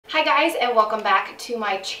Hi guys, and welcome back to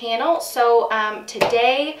my channel. So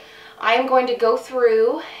today I am going to go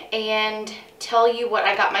through and tell you what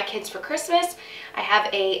I got my kids for Christmas. I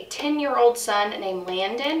have a 10-year-old son named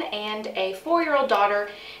Landon and a 4-year-old daughter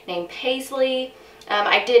named Paisley.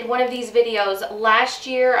 I did one of these videos last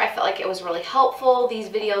year. I felt like it was really helpful. These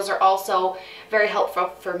videos are also very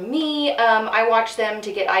helpful for me. I watch them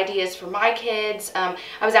to get ideas for my kids. I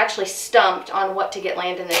was actually stumped on what to get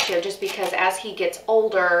Landon this year just because as he gets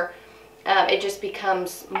older, it just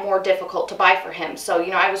becomes more difficult to buy for him. So,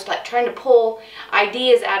 you know, I was like trying to pull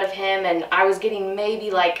ideas out of him and I was getting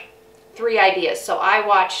maybe like 3 ideas. So I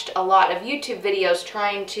watched a lot of YouTube videos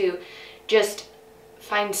trying to just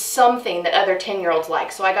find something that other 10-year-olds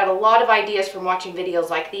like. So I got a lot of ideas from watching videos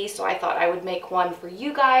like these, so I thought I would make one for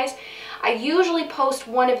you guys. I usually post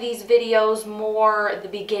one of these videos more the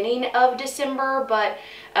beginning of December, but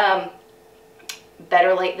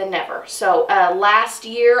better late than never. So last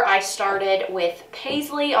year I started with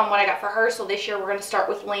Paisley on what I got for her, so this year we're going to start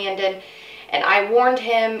with Landon. And I warned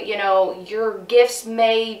him, you know, your gifts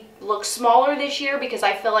may look smaller this year because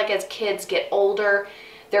I feel like as kids get older,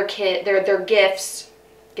 their gifts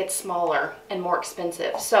get smaller and more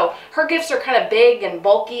expensive. So her gifts are kind of big and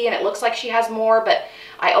bulky and it looks like she has more, but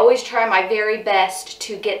I always try my very best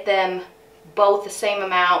to get them both the same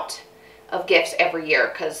amount of gifts every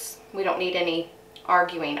year because we don't need any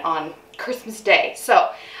arguing on Christmas Day.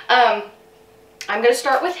 So I'm going to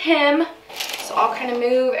start with him. So I'll kind of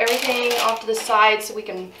move everything off to the side so we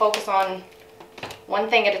can focus on one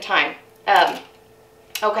thing at a time.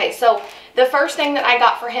 Okay, so the first thing that I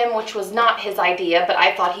got for him, which was not his idea, but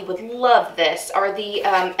I thought he would love this, are the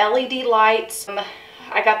LED lights.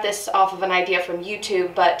 I got this off of an idea from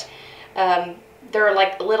YouTube, but they're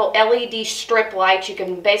like little LED strip lights. You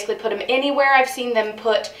can basically put them anywhere. I've seen them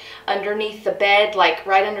put underneath the bed, like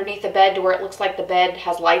right underneath the bed to where it looks like the bed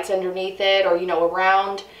has lights underneath it, or, you know,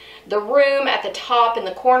 around the room, at the top, in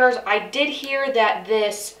the corners. I did hear that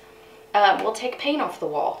this will take paint off the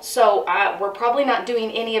wall. So we're probably not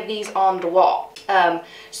doing any of these on the wall.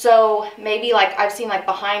 So maybe like I've seen like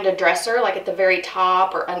behind a dresser, like at the very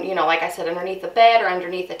top, or, you know, like I said, underneath the bed or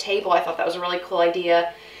underneath the table. I thought that was a really cool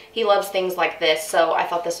idea. He loves things like this, so I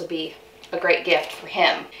thought this would be a great gift for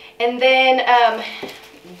him. And then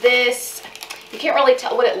this, you can't really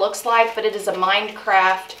tell what it looks like, but it is a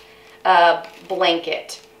Minecraft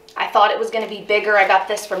blanket. I thought it was going to be bigger. I got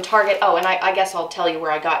this from Target. Oh, and I guess I'll tell you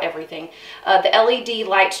where I got everything. The LED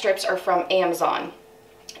light strips are from Amazon.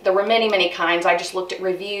 There were many, many kinds. I just looked at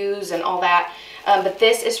reviews and all that. But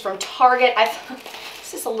this is from Target.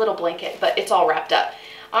 This is a little blanket, but it's all wrapped up.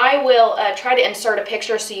 I will try to insert a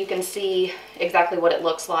picture so you can see exactly what it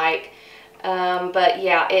looks like. But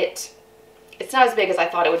yeah, it's not as big as I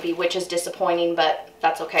thought it would be, which is disappointing, but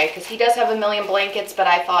that's okay because he does have a million blankets, but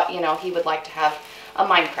I thought, you know, he would like to have a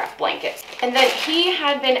Minecraft blanket. And then he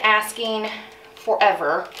had been asking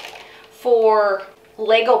forever for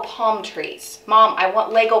Lego palm trees. Mom, I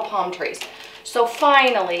want Lego palm trees. So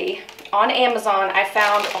finally, on Amazon, I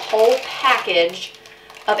found a whole package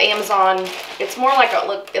of Amazon. It's more like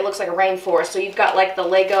it looks like a rainforest. So you've got like the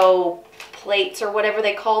Lego plates or whatever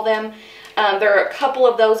they call them. There are a couple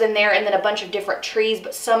of those in there and then a bunch of different trees,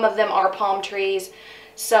 but some of them are palm trees.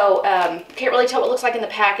 So can't really tell what it looks like in the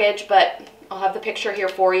package, but I'll have the picture here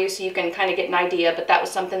for you so you can kind of get an idea, but that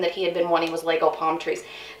was something that he had been wanting, was Lego palm trees.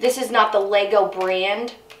 This is not the Lego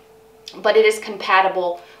brand, but it is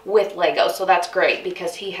compatible with Lego, so that's great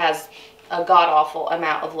because he has a god-awful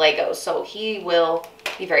amount of Legos, so he will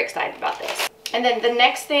be very excited about this. And then the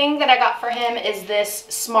next thing that I got for him is this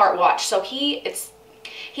smartwatch. So he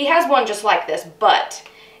has one just like this, but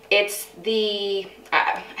it's the,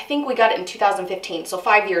 I think we got it in 2015, so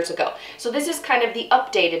 5 years ago. So this is kind of the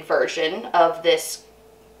updated version of this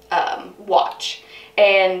watch.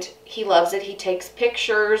 And he loves it. He takes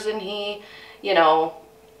pictures and he, you know,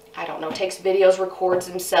 I don't know, takes videos, records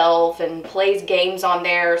himself, and plays games on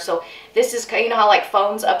there. So this is, you know how like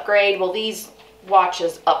phones upgrade? Well, these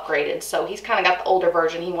watches upgraded. So he's kind of got the older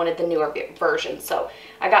version. He wanted the newer version. So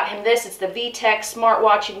I got him this. It's the Vtech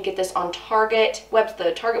smartwatch. You can get this on Target,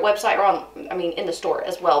 the Target website, or on, I mean, in the store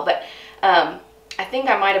as well. But I think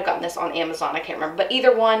I might have gotten this on Amazon. I can't remember. But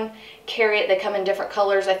either one, carry it. They come in different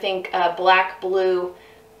colors. I think black, blue,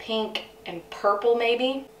 pink, and purple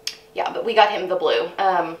maybe. Yeah, but we got him the blue.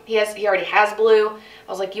 He already has blue. I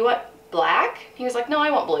was like, you want black? He was like, no, I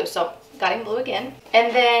want blue. So got him blue again.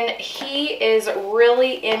 And then he is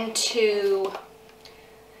really into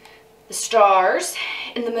the stars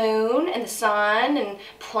and the moon and the sun and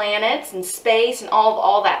planets and space and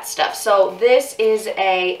all that stuff. So this is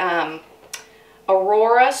a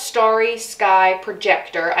Aurora Starry Sky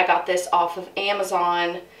Projector. I got this off of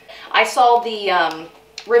Amazon. I saw the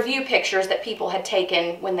review pictures that people had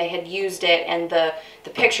taken when they had used it, and the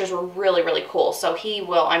pictures were really, really cool. So he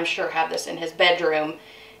will, I'm sure, have this in his bedroom,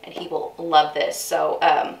 and he will love this. So,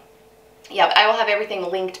 yeah, I will have everything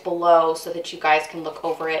linked below so that you guys can look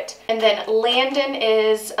over it. And then Landon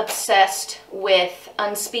is obsessed with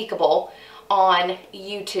Unspeakable on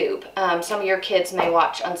YouTube. Some of your kids may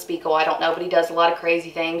watch Unspeakable, I don't know, but he does a lot of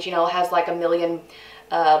crazy things. You know, has like a million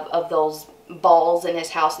of those balls in his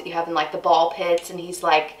house that you have in like the ball pits, and he's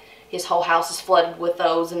like, his whole house is flooded with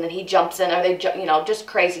those, and then he jumps in, or they, you know, just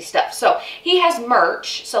crazy stuff. So he has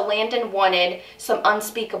merch. So Landon wanted some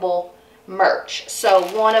Unspeakable merch. So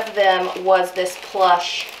one of them was this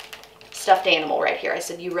plush stuffed animal right here. I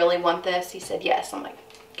said, you really want this? He said, yes. I'm like,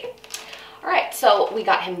 okay. All right, so we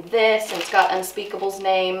got him this, and it's got Unspeakable's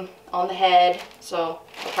name on the head. So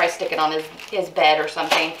I'll probably stick it on his bed or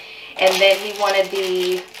something. And then he wanted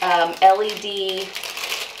the LED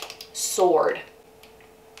sword.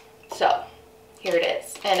 So here it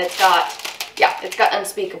is. And it's got, yeah, it's got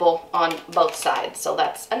Unspeakable on both sides. So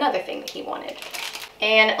that's another thing that he wanted.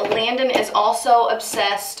 And Landon is also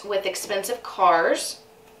obsessed with expensive cars.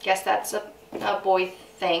 Guess that's a boy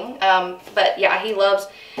thing. But yeah, he loves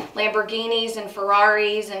Lamborghinis and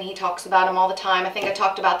Ferraris, and he talks about them all the time. I think I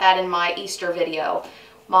talked about that in my Easter video.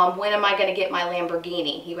 Mom, when am I going to get my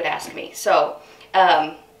Lamborghini? He would ask me. So,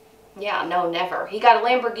 yeah, no, never. He got a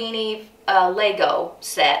Lamborghini Lego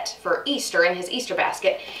set for Easter in his Easter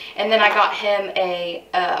basket. And then I got him a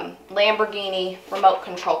Lamborghini remote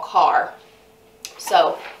control car.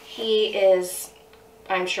 So he is,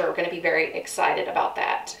 I'm sure, going to be very excited about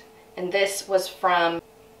that. And this was from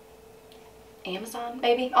Amazon,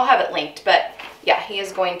 maybe? I'll have it linked. But yeah, he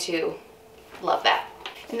is going to love that.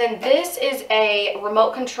 And then this is a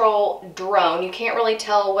remote control drone. You can't really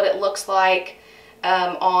tell what it looks like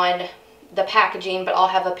on the packaging, but I'll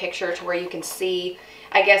have a picture to where you can see.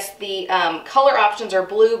 I guess the color options are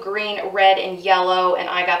blue, green, red, and yellow, and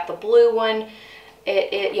I got the blue one.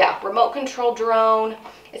 Yeah, remote control drone.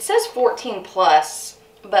 It says 14 plus,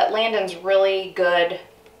 but Landon's really good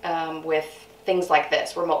with things like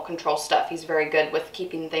this, remote control stuff. He's very good with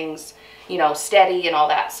keeping things, you know, steady and all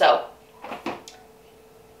that. So I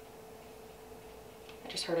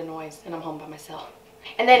just heard a noise and I'm home by myself.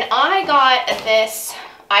 And then I got this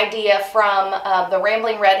idea from the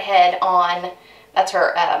Rambling Redhead on, that's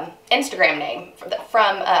her Instagram name.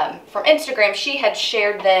 From Instagram, she had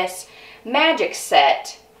shared this magic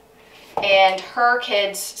set, and her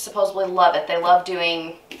kids supposedly love it. They love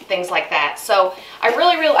doing things like that. So I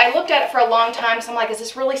looked at it for a long time, so I'm like, is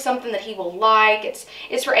this really something that he will like?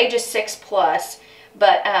 It's for ages 6+,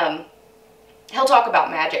 but he'll talk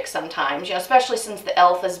about magic sometimes, you know, especially since the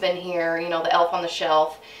elf has been here, you know, the elf on the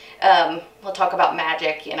shelf. He'll talk about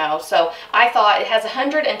magic, you know. So I thought it has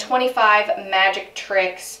 125 magic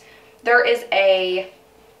tricks. There is a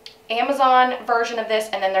Amazon version of this,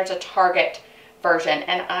 and then there's a Target version,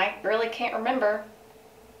 and I really can't remember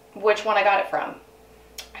which one I got it from.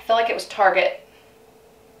 I feel like it was Target,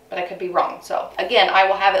 but I could be wrong. So again, I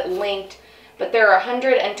will have it linked, but there are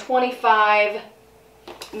 125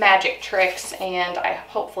 magic tricks, and I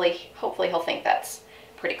hopefully he'll think that's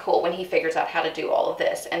pretty cool when he figures out how to do all of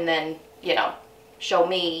this, and then, you know, show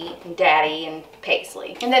me and Daddy and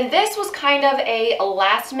Paisley. And then this was kind of a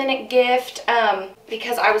last minute gift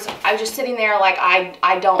because I was just sitting there like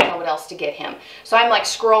I don't know what else to get him. So I'm like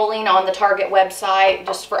scrolling on the Target website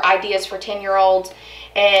just for ideas for 10-year-olds,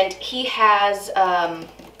 and he has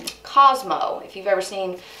Cosmo. If you've ever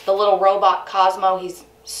seen the little robot Cosmo, he's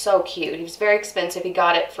so cute. He was very expensive. He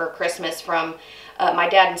got it for Christmas from my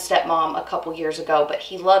dad and stepmom a couple years ago, but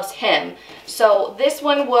he loves him. So this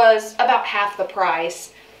one was about half the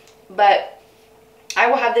price, but I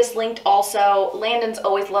will have this linked also. Landon's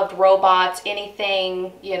always loved robots,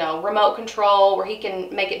 anything, you know, remote control where he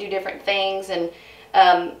can make it do different things. And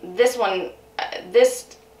this one,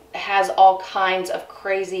 this has all kinds of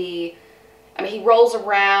crazy, I mean, he rolls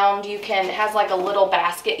around. Has like a little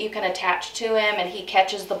basket you can attach to him, and he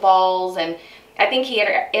catches the balls, and I think he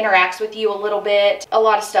interacts with you a little bit. A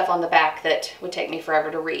lot of stuff on the back that would take me forever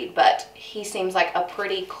to read, but he seems like a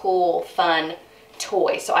pretty cool, fun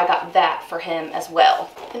toy. So I got that for him as well.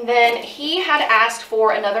 And then he had asked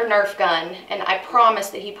for another Nerf gun, and I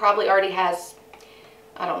promised that he probably already has,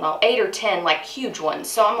 I don't know, 8 or 10 like huge ones.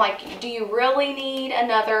 So I'm like, do you really need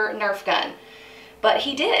another Nerf gun? But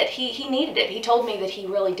he did. He needed it. He told me that he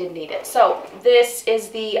really did need it. So this is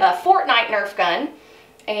the Fortnite Nerf gun,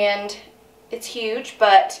 and it's huge,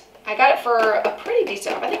 but I got it for a pretty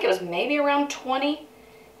decent, I think it was maybe around 20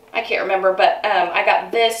 I can't remember, but I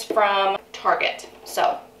got this from Target.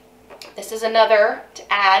 So this is another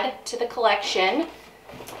to add to the collection.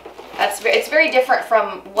 It's very different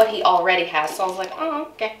from what he already has. So I was like,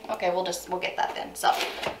 oh, okay, we'll get that then. So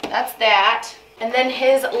that's that. And then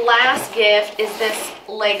his last gift is this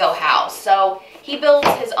Lego house. So he builds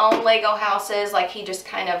his own Lego houses. Like, he just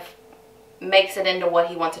kind of makes it into what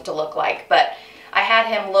he wants it to look like. But I had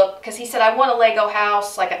him look, because he said, I want a Lego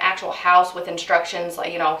house, like an actual house with instructions.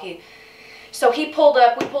 Like, you know, we pulled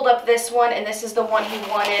up this one, and this is the one he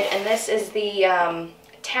wanted. And this is the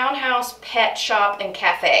townhouse, pet shop, and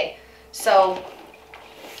cafe. So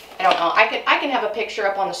I don't know. I can have a picture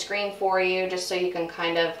up on the screen for you just so you can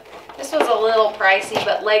kind of. This was a little pricey,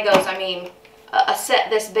 but Legos, I mean, a set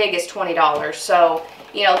this big is $20. So,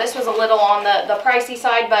 you know, this was a little on the pricey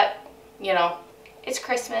side, but, you know, it's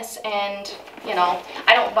Christmas, and, you know,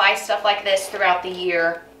 I don't buy stuff like this throughout the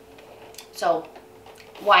year. So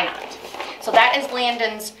why not? So that is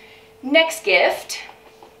Landon's next gift.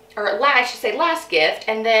 Or I should say last gift,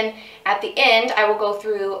 and then at the end I will go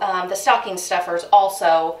through the stocking stuffers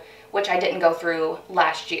also, which I didn't go through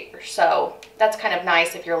last year. So that's kind of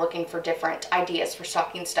nice if you're looking for different ideas for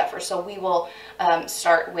stocking stuffers. So we will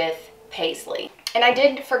start with Paisley. And I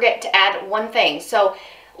did forget to add one thing. So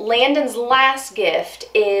Landon's last gift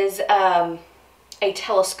is a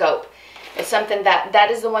telescope. It's something that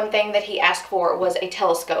is the one thing that he asked for, was a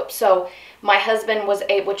telescope. So my husband was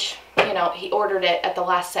which, you know, he ordered it at the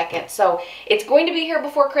last second. So it's going to be here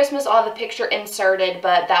before Christmas. I'll have the picture inserted,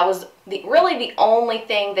 but that was really the only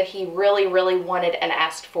thing that he really wanted and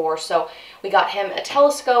asked for. So we got him a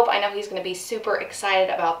telescope. I know he's going to be super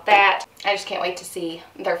excited about that. I just can't wait to see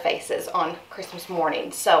their faces on Christmas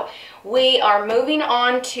morning. So we are moving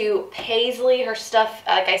on to Paisley. Her stuff,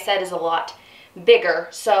 like I said, is a lot bigger.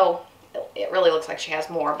 So it really looks like she has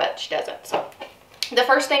more, but she doesn't. So the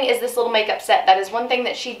first thing is this little makeup set. That is one thing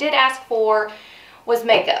that she did ask for, was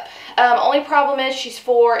makeup. Only problem is she's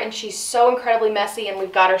 4 and she's so incredibly messy, and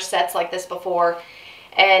we've got her sets like this before,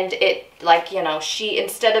 and it, like, you know, she,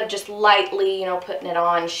 instead of just lightly, you know, putting it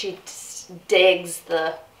on, she digs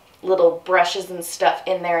the little brushes and stuff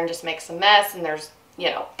in there and just makes a mess, and there's, you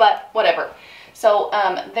know, but whatever. So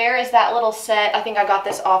there is that little set. I think I got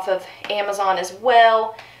this off of Amazon as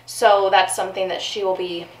well. So that's something that she will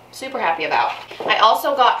be super happy about. I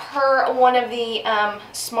also got her one of the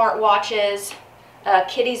smartwatches,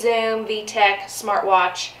 Kitty Zoom Vtech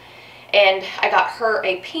smartwatch, and I got her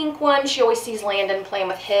a pink one. She always sees Landon playing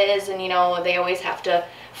with his, and, you know, they always have to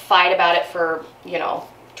fight about it for, you know,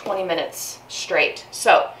 20 minutes straight.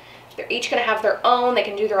 So they're each going to have their own. They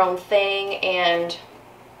can do their own thing, and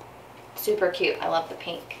super cute. I love the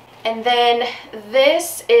pink. And then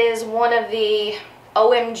this is one of the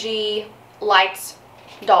O.M.G lights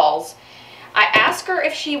dolls. I asked her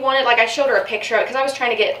if she wanted, like, I showed her a picture of it because I was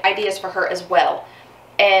trying to get ideas for her as well,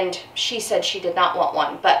 and she said she did not want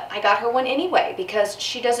one, but I got her one anyway because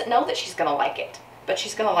she doesn't know that she's gonna like it, but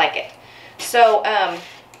she's gonna like it. So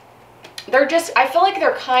they're just, I feel like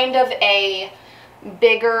they're kind of a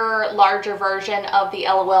bigger, larger version of the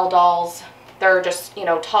LOL dolls. They're just, you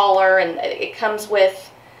know, taller, and it comes with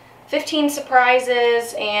 15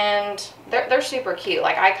 surprises, and they're super cute.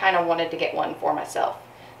 Like, I kind of wanted to get one for myself.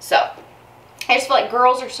 So I just feel like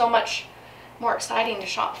girls are so much more exciting to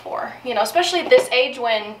shop for, you know, especially at this age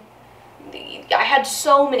when I had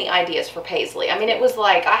so many ideas for Paisley. I mean, it was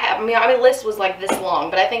like, my list was like this long,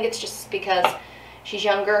 but I think it's just because she's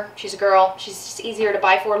younger, she's a girl, she's just easier to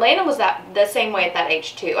buy for. Landon was the same way at that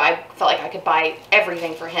age too. I felt like I could buy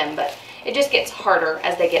everything for him, but it just gets harder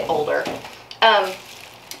as they get older.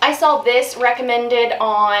 I saw this recommended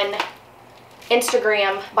on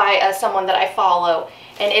Instagram by someone that I follow,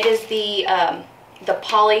 and it is the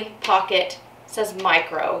Polly Pocket, says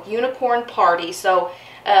micro, unicorn party. So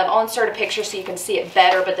I'll insert a picture so you can see it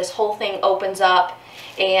better, but this whole thing opens up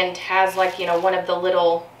and has, like, you know, one of the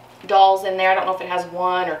little dolls in there. I don't know if it has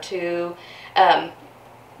 1 or 2,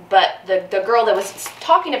 but the girl that was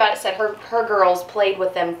talking about it said her girls played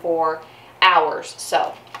with them for hours.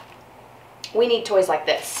 So we need toys like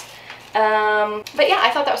this. But yeah,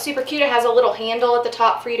 I thought that was super cute. It has a little handle at the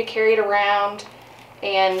top for you to carry it around,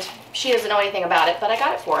 and she doesn't know anything about it, but I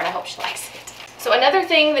got it for her, and I hope she likes it. So another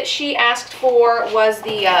thing that she asked for was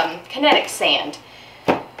the Kinetic Sand.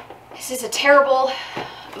 This is a terrible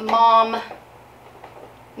mom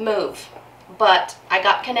move, but I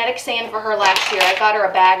got Kinetic Sand for her last year. I got her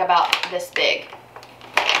a bag about this big.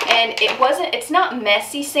 And it's not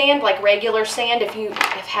messy sand like regular sand. If you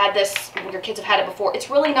have had this, your kids have had it before, it's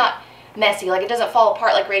really not messy. Like, it doesn't fall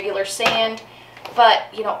apart like regular sand. But,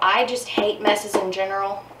 you know, I just hate messes in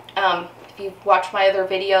general. If you've watched my other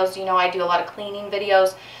videos, you know I do a lot of cleaning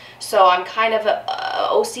videos. So I'm kind of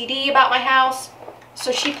OCD about my house.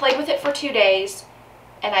 So she played with it for 2 days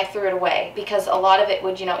and I threw it away because a lot of it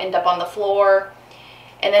would, you know, end up on the floor.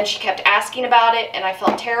 And then she kept asking about it and I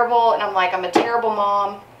felt terrible. And I'm like, I'm a terrible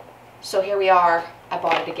mom. So here we are. I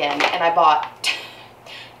bought it again and I bought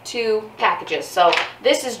 2 packages. So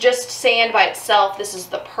this is just sand by itself. This is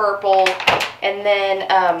the purple. And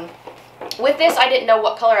then with this, I didn't know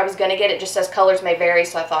what color I was going to get. It just says colors may vary,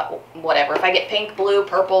 so I thought, whatever. If I get pink, blue,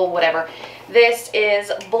 purple, whatever. This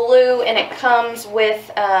is blue, and it comes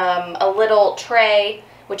with a little tray,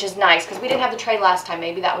 which is nice, because we didn't have the tray last time.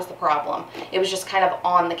 Maybe that was the problem. It was just kind of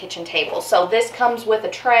on the kitchen table. So this comes with a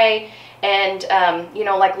tray and, you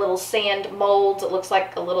know, like little sand molds. It looks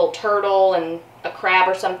like a little turtle and a crab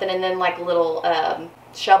or something, and then like little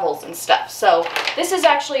shovels and stuff. So this is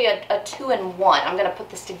actually a 2-in-1. I'm going to put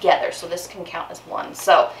this together so this can count as one.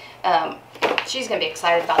 So she's going to be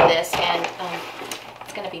excited about this, and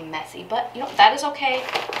it's going to be messy, but you know, that is okay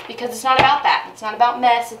because it's not about that. It's not about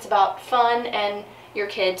mess. It's about fun and your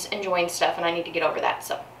kids enjoying stuff, and I need to get over that.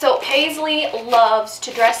 So Paisley loves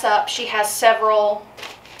to dress up. She has several,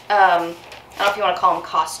 I don't know if you want to call them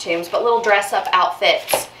costumes, but little dress up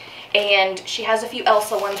outfits. And she has a few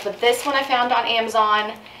Elsa ones, but this one I found on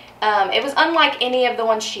Amazon. It was unlike any of the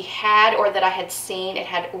ones she had or that I had seen. It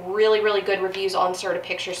had really, really good reviews. I'll insert a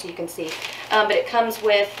picture so you can see. But it comes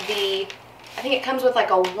with I think it comes with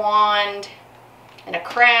like a wand and a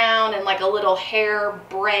crown and like a little hair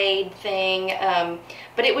braid thing.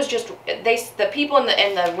 But it was just, the people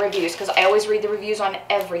in the reviews, because I always read the reviews on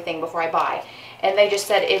everything before I buy. And they just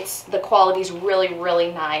said the quality's really,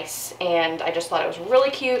 really nice. And I just thought it was really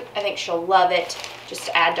cute. I think she'll love it, just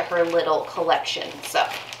to add to her little collection. So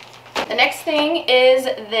the next thing is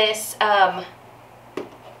this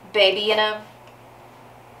baby in a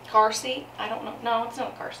car seat. I don't know. No, it's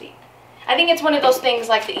not a car seat. I think it's one of those things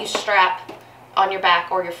like that you strap on your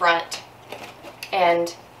back or your front.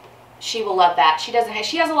 And she will love that. She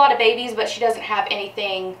has a lot of babies, but she doesn't have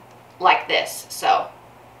anything like this. So,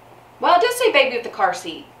 well, it does say baby with the car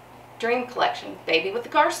seat. Dream collection, baby with the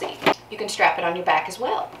car seat. You can strap it on your back as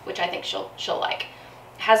well, which I think she'll like.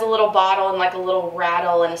 It has a little bottle and like a little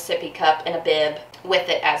rattle and a sippy cup and a bib with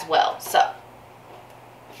it as well. So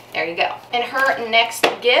there you go. And her next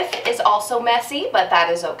gift is also messy, but that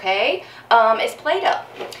is okay. It's Play-Doh.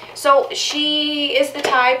 So she is the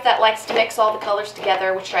type that likes to mix all the colors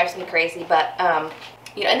together, which drives me crazy. But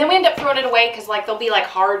you know, and then we end up throwing it away because like there'll be like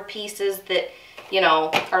hard pieces that, you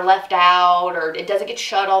know, are left out, or it doesn't get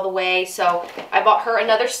shut all the way. So I bought her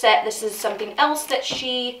another set. This is something else that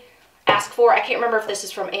she asked for. I can't remember if this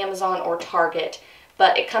is from Amazon or Target,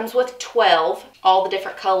 but it comes with 12, all the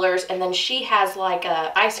different colors, and then she has like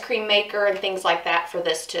a ice cream maker and things like that for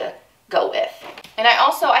this to go with. And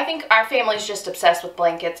I think our family's just obsessed with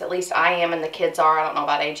blankets. At least I am, and the kids are. I don't know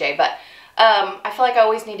about AJ, but I feel like I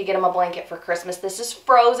always need to get him a blanket for Christmas. This is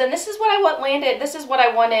Frozen. This is what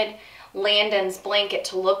I wanted Landon's blanket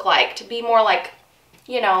to look like, to be more like,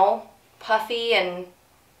 you know, puffy and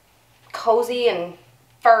cozy and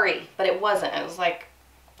furry, but it wasn't. It was like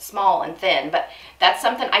small and thin. But that's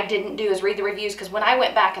something I didn't do, is read the reviews, because when I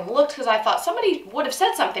went back and looked, because I thought somebody would have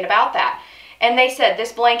said something about that, and they said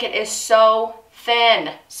this blanket is so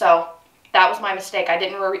thin. So that was my mistake. I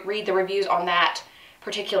didn't read the reviews on that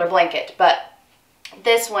particular blanket, but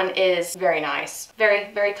this one is very nice.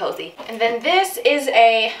 Very, very cozy. And then this is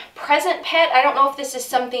a present pet. I don't know if this is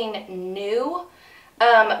something new,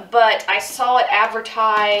 but I saw it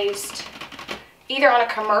advertised either on a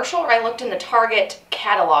commercial or I looked in the Target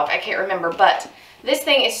catalog. I can't remember, but this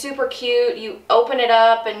thing is super cute. You open it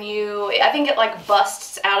up and I think it like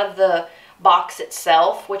busts out of the box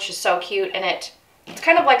itself, which is so cute. And it's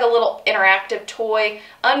kind of like a little interactive toy.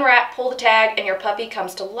 Unwrap, pull the tag, and your puppy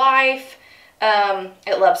comes to life.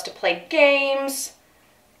 It loves to play games,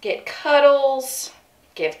 get cuddles,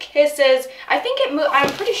 give kisses. I think I'm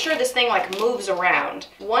pretty sure this thing like moves around.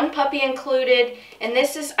 One puppy included, and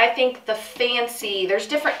this is, I think, the fancy. There's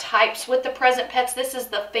different types with the present pets. This is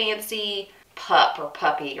the fancy pup or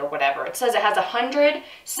puppy or whatever. It says it has 100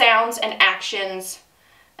 sounds and actions.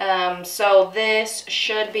 So this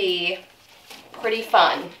should be pretty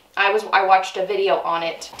fun. I watched a video on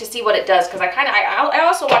it to see what it does, because I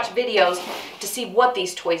also watch videos to see what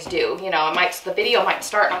these toys do. You know, the video might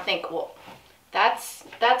start and I think, well, that's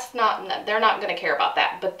not, they're not going to care about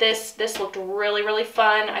that. But this looked really, really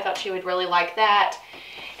fun. I thought she would really like that.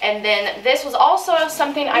 And then this was also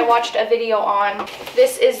something I watched a video on.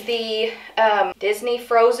 This is the Disney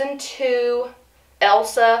Frozen 2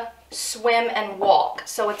 Elsa Swim and Walk.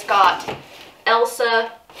 So it's got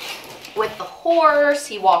Elsa with the horse.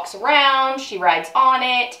 He walks around, she rides on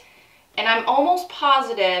it, and I'm almost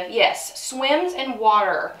positive, yes, swims in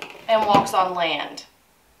water and walks on land.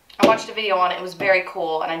 I watched a video on it. It was very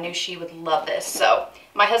cool, and I knew she would love this. So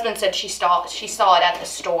my husband said she saw it at the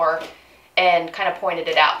store and kind of pointed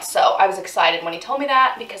it out. So I was excited when he told me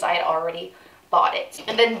that because I had already bought it.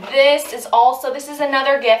 And then this is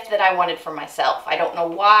another gift that I wanted for myself. I don't know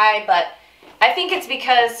why, but I think it's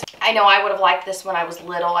because I know I would have liked this when I was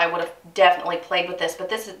little. I would have definitely played with this, but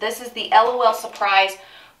this is the LOL Surprise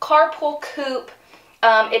Car Pool Coupe.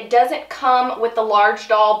 It doesn't come with the large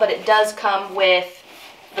doll, but it does come with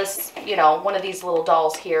this, you know, one of these little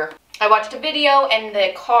dolls here. I watched a video and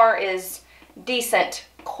the car is decent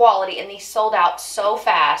quality, and these sold out so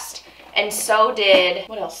fast, and so did,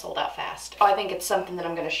 what else sold out fast? Oh, I think it's something that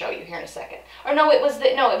I'm going to show you here in a second. Or no, it was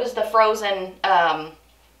the Frozen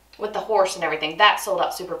with the horse and everything. That sold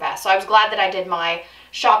out super fast. So I was glad that I did my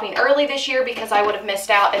shopping early this year because I would have missed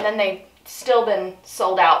out, and then they've still been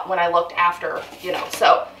sold out when I looked after, you know.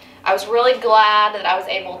 So I was really glad that I was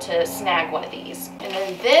able to snag one of these. And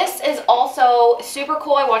then this is also super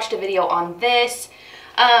cool. I watched a video on this.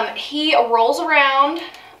 He rolls around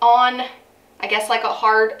on, I guess, like a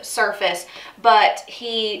hard surface, but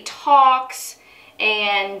he talks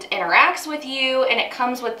and interacts with you, and it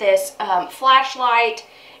comes with this flashlight.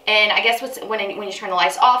 And I guess when you turn the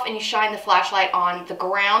lights off and you shine the flashlight on the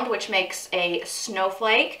ground, which makes a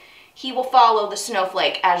snowflake, he will follow the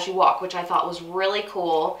snowflake as you walk, which I thought was really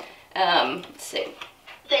cool. Let's see.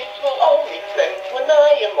 This will only change when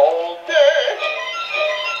I am older.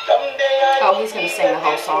 Someday Oh, he's going to sing the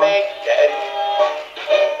whole song. One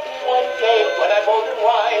day when I'm old and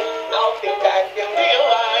wise, I'll think back and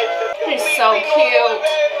realize He's so cute.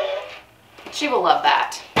 She will love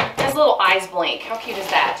that. His little eyes blink. How cute is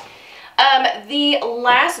that? The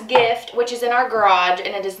last gift, which is in our garage,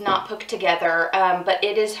 and it is not put together, but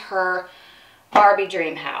it is her Barbie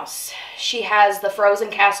Dreamhouse. She has the Frozen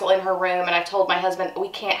castle in her room, and I told my husband we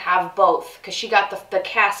can't have both because she got the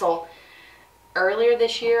castle earlier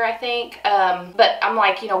this year, I think. But I'm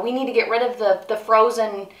like, you know, we need to get rid of the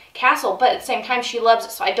Frozen castle, but at the same time, she loves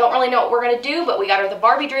it, so I don't really know what we're going to do, but we got her the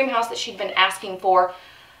Barbie Dreamhouse that she'd been asking for.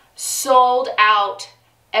 Sold out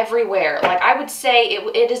everywhere. Like, I would say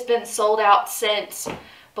it has been sold out since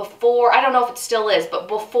before, I don't know if it still is, but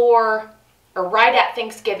before or right at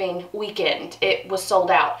Thanksgiving weekend, it was sold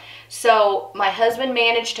out. So my husband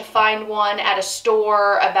managed to find one at a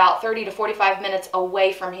store about 30 to 45 minutes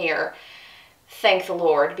away from here. Thank the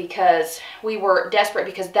Lord, because we were desperate,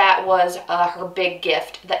 because that was her big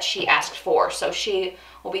gift that she asked for. So she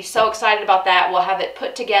will be so excited about that. We'll have it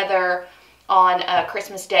put together on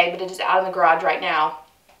Christmas Day, but it is out in the garage right now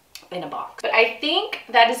in a box. But I think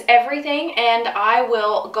that is everything, and I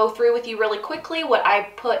will go through with you really quickly what I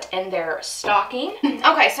put in their stocking.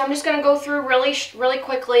 Okay, so I'm just going to go through really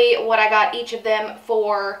quickly what I got each of them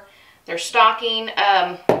for their stocking.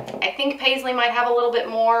 I think Paisley might have a little bit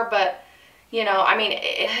more, but you know, I mean,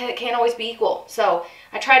 it can't always be equal. So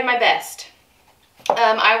I tried my best.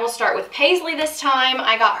 I will start with Paisley this time.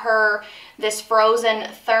 I got her this Frozen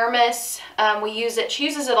thermos. She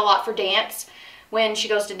uses it a lot for dance. When she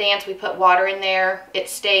goes to dance, we put water in there. It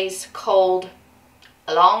stays cold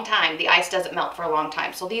a long time. The ice doesn't melt for a long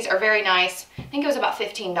time. So these are very nice. I think it was about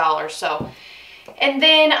 $15. So, and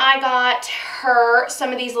then I got her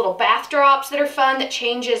some of these little bath drops that are fun, that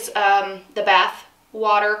changes the bath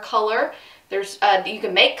water color. There's you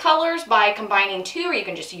can make colors by combining two, or you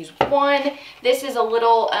can just use one. This is a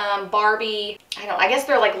little Barbie, I guess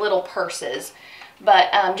they're like little purses,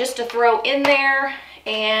 but just to throw in there.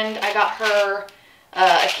 And I got her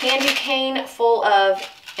a candy cane full of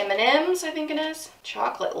M&Ms, I think it is.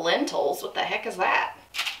 Chocolate lentils, what the heck is that?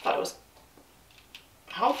 Thought it was,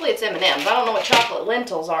 hopefully it's M&Ms. I don't know what chocolate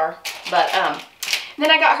lentils are, but then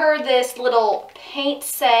I got her this little paint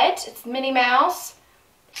set. It's Minnie Mouse,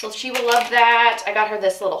 so she will love that. I got her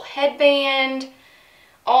this little headband.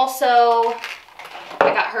 Also,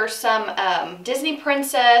 I got her some Disney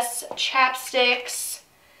Princess chapsticks.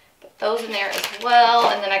 Those in there as well.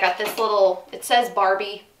 And then I got this little, it says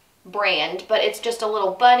Barbie brand, but it's just a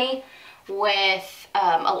little bunny with,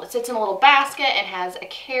 it sits in a little basket and has a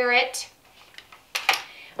carrot.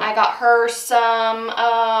 I got her some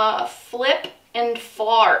Flip and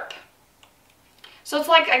Flarp. So it's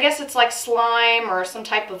like, I guess it's like slime or some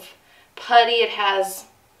type of putty. It has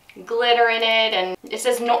glitter in it, and it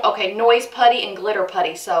says, noise putty and glitter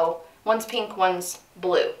putty. So one's pink, one's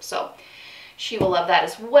blue. So she will love that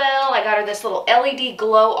as well. I got her this little LED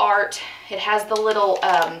glow art. It has the little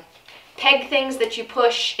peg things that you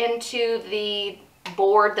push into the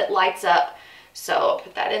board that lights up. So I'll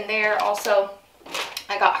put that in there. Also,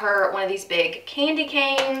 I got her one of these big candy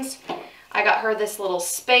canes. I got her this little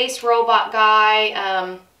space robot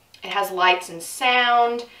guy. It has lights and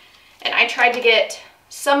sound. And I tried to get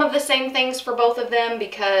some of the same things for both of them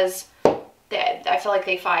because I feel like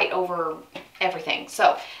they fight over everything.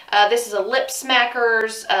 So this is a Lip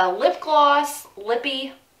Smackers lip gloss,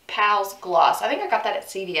 Lippy Pals gloss. I think I got that at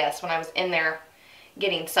CVS when I was in there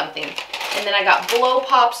getting something. And then I got Blow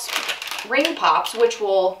Pops ring pops, which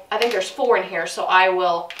will, I think there's 4 in here, so I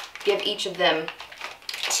will give each of them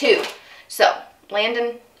 2. So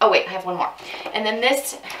Landon, oh wait, I have one more. And then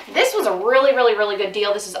this was a really good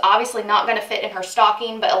deal. This is obviously not going to fit in her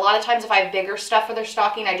stocking, but a lot of times if I have bigger stuff for their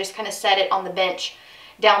stocking, I just kind of set it on the bench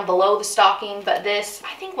down below the stocking. But this,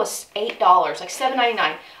 I think, was $8, like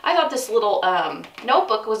 $7.99. I thought this little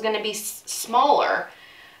notebook was going to be smaller,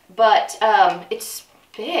 but it's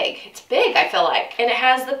big. It's big, I feel like. And it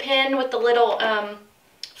has the pen with the little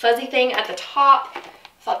fuzzy thing at the top.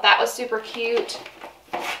 Thought that was super cute.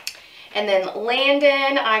 And then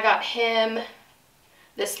Landon, I got him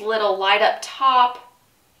this little light up top,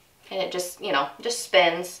 and it just, you know, just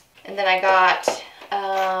spins. And then I got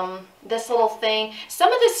this little thing.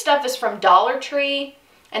 Some of this stuff is from Dollar Tree,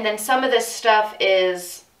 and then some of this stuff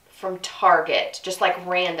is from Target, just like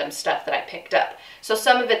random stuff that I picked up. So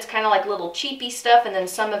some of it's kind of like little cheapy stuff, and then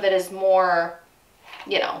some of it is more,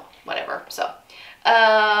 you know, whatever. So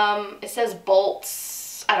it says bolts.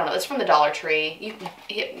 I don't know, it's from the Dollar Tree.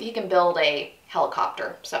 He can build a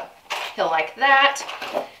helicopter, so he'll like that.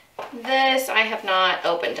 This I have not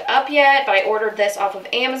opened up yet, but I ordered this off of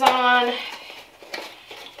Amazon.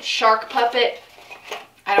 Shark puppet.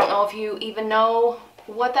 I don't know if you even know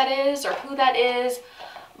what that is or who that is,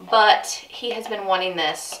 but he has been wanting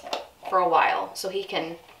this for a while, so he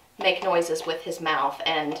can make noises with his mouth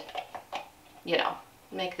and, you know,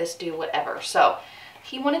 make this do whatever. So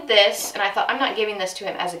he wanted this, and I thought, I'm not giving this to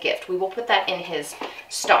him as a gift. We will put that in his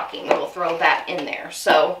stocking. We will throw that in there.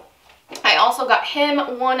 So I also got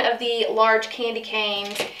him one of the large candy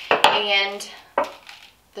canes and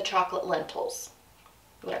the chocolate lentils,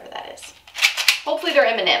 whatever that is. Hopefully they're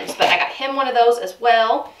M&Ms, but I got him one of those as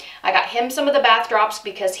well. I got him some of the bath drops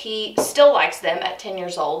because he still likes them at 10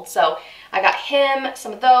 years old. So I got him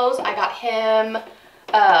some of those. I got him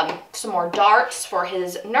some more darts for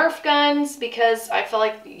his Nerf guns because I feel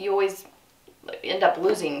like you always end up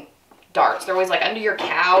losing darts. They're always like under your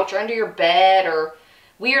couch or under your bed or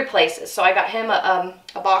weird places. So I got him a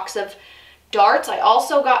box of darts. I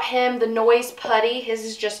also got him the noise putty. His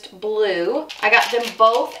is just blue. I got them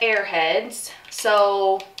both Airheads,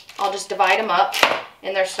 so I'll just divide them up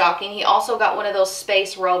in their stocking. He also got one of those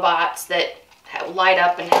space robots that light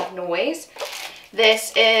up and have noise.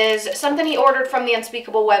 This is something he ordered from the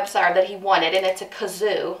Unspeakable website that he wanted, and it's a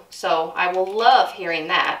kazoo. So I will love hearing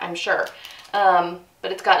that, I'm sure.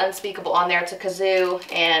 But it's got Unspeakable on there. It's a kazoo,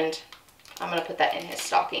 and I'm going to put that in his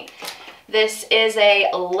stocking. This is a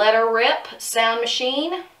letter rip sound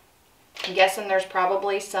machine. I'm guessing there's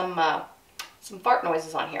probably some fart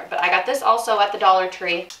noises on here. But I got this also at the Dollar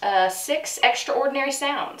Tree. 6 extraordinary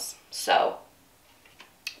sounds. So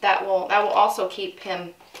that will also keep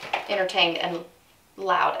him entertained and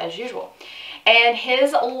loud as usual. And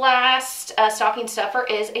his last stocking stuffer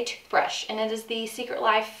is a toothbrush, and it is the Secret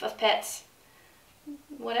Life of Pets,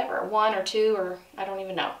 whatever, 1 or 2, or I don't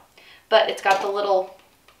even know. But it's got the little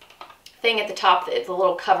thing at the top, it's a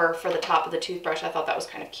little cover for the top of the toothbrush. I thought that was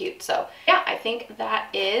kind of cute. So yeah, I think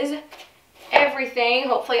that is everything.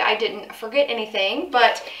 Hopefully I didn't forget anything,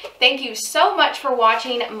 but thank you so much for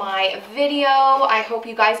watching my video. I hope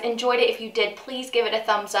you guys enjoyed it. If you did, please give it a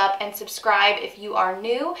thumbs up and subscribe if you are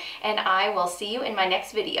new, and I will see you in my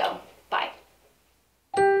next video. Bye.